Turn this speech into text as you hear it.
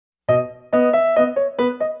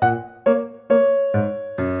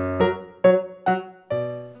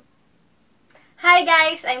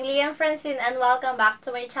guys! I'm Lianne Francine and welcome back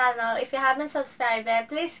to my channel. If you haven't subscribed yet,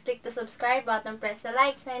 please click the subscribe button, press the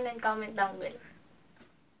like sign, and comment down below.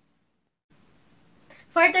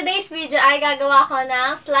 For today's video ay gagawa ko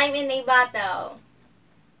ng slime in a bottle.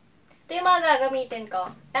 Ito yung mga gagamitin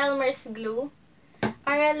ko. Elmer's glue,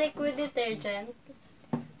 Ariel liquid detergent,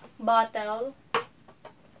 bottle,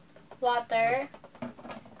 water,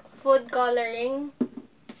 food coloring,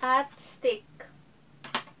 at stick.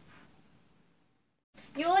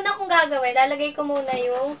 Yung una kong gagawin, lalagay ko muna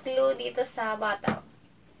yung glue dito sa bottle.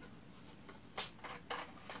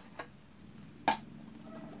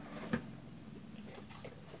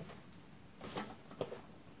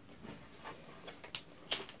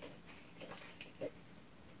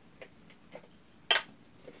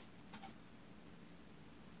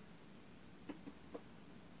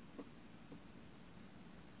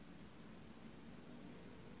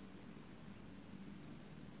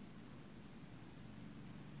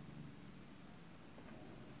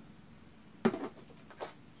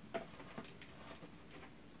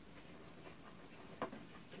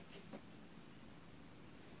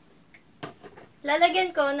 Lalagyan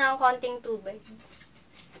ko ng konting tubig.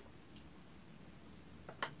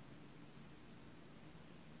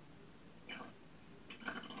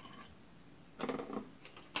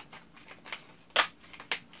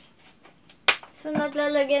 Sunod,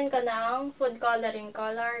 lalagyan ko ng food coloring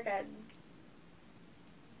color red.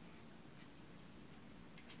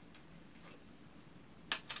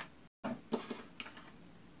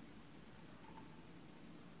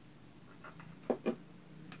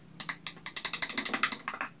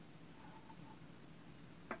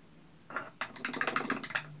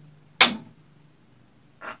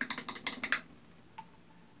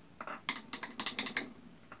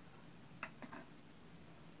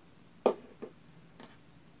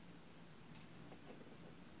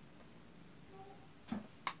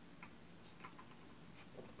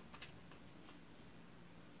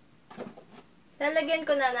 Lalagyan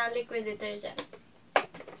ko na ng liquid detergent.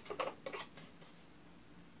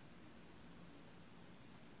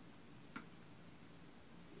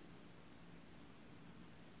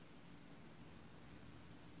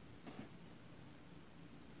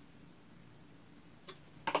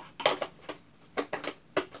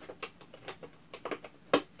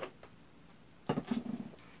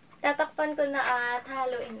 Tatakpan ko na at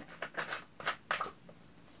haluin na.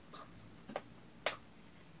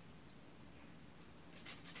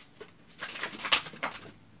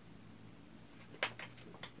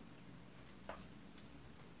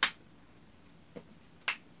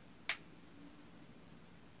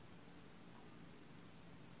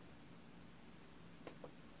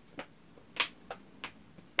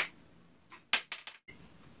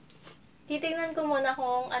 Titingnan ko muna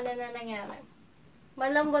kung ano na nangyari.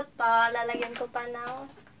 Malambot pa, lalagyan ko pa ng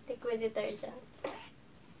liquid detergent.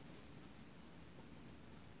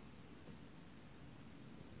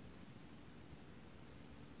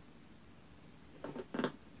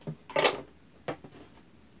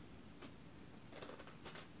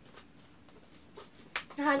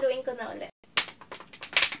 Haluin ko na ulit.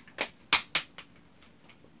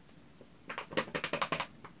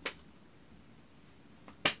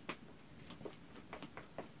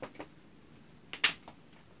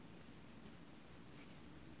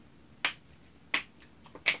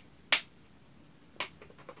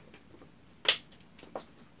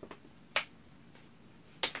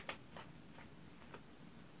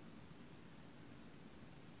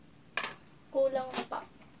 Kulang pa.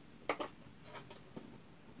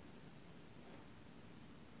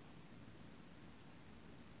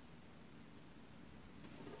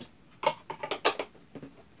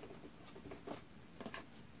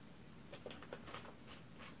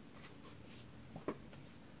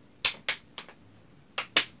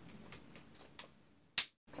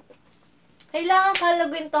 Kailangan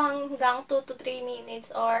kalagin to hanggang 2 to 3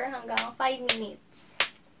 minutes or hanggang 5 minutes.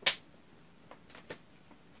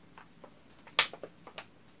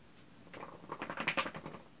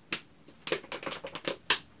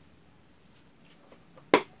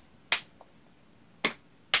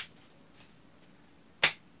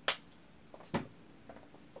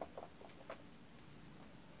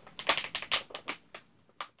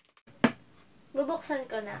 Bubuksan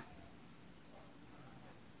ko na.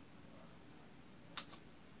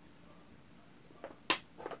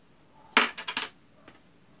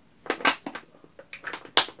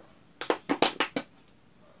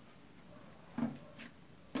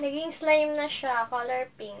 Naging slime na siya, color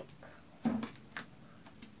pink.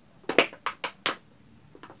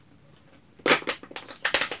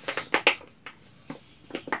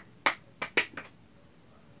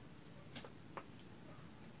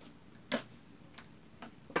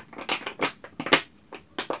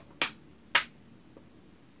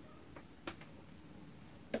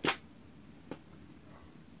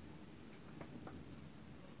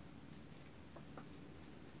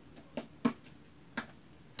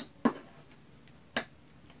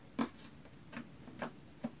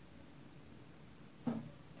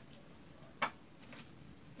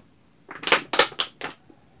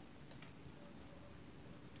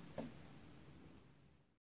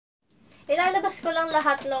 Ilalabas ko lang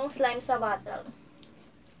lahat ng slime sa bottle.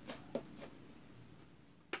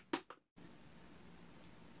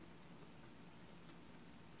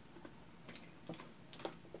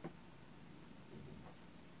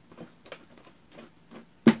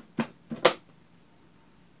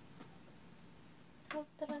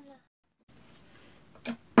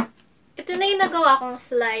 Ito na yung nagawa kong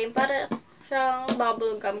slime. Para siyang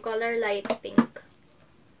bubblegum, color light pink.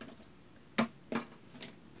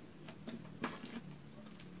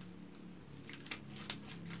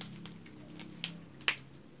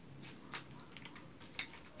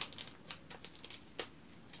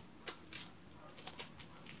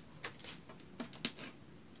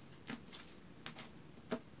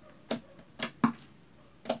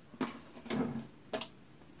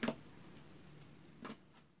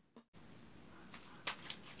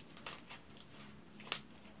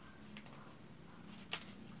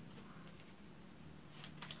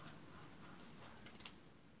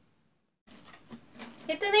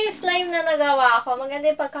 Ito na yung slime na nagawa ko.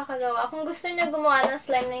 Maganda yung pagkakagawa. Kung gusto niyo gumawa ng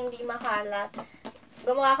slime na hindi makalat,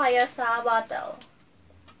 gumawa kayo sa bottle.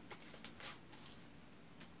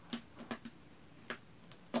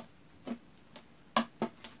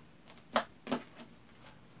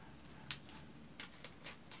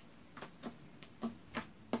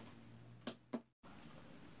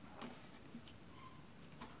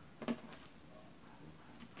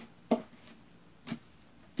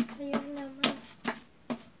 Ayun naman.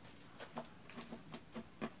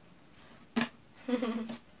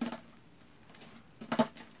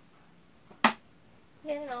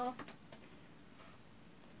 Yan o.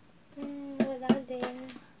 Wala din.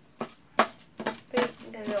 Wait,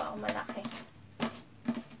 gagawa akong malaki.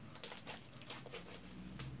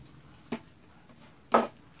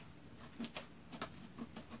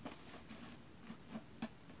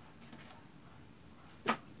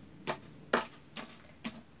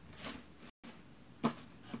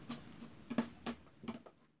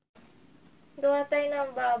 Gawa tayo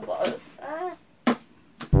ng bubbles.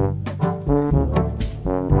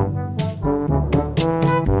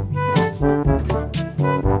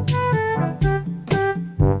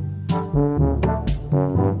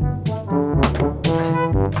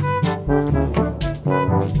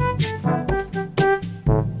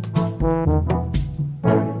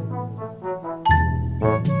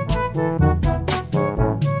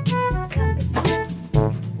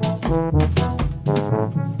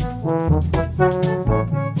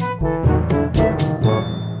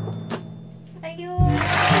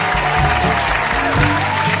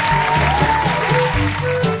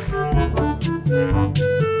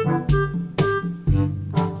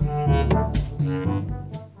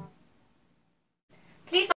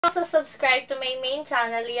 Please also subscribe to my main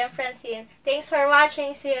channel, Lianne Francine. Thanks for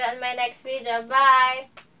watching. See you on my next video.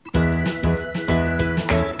 Bye!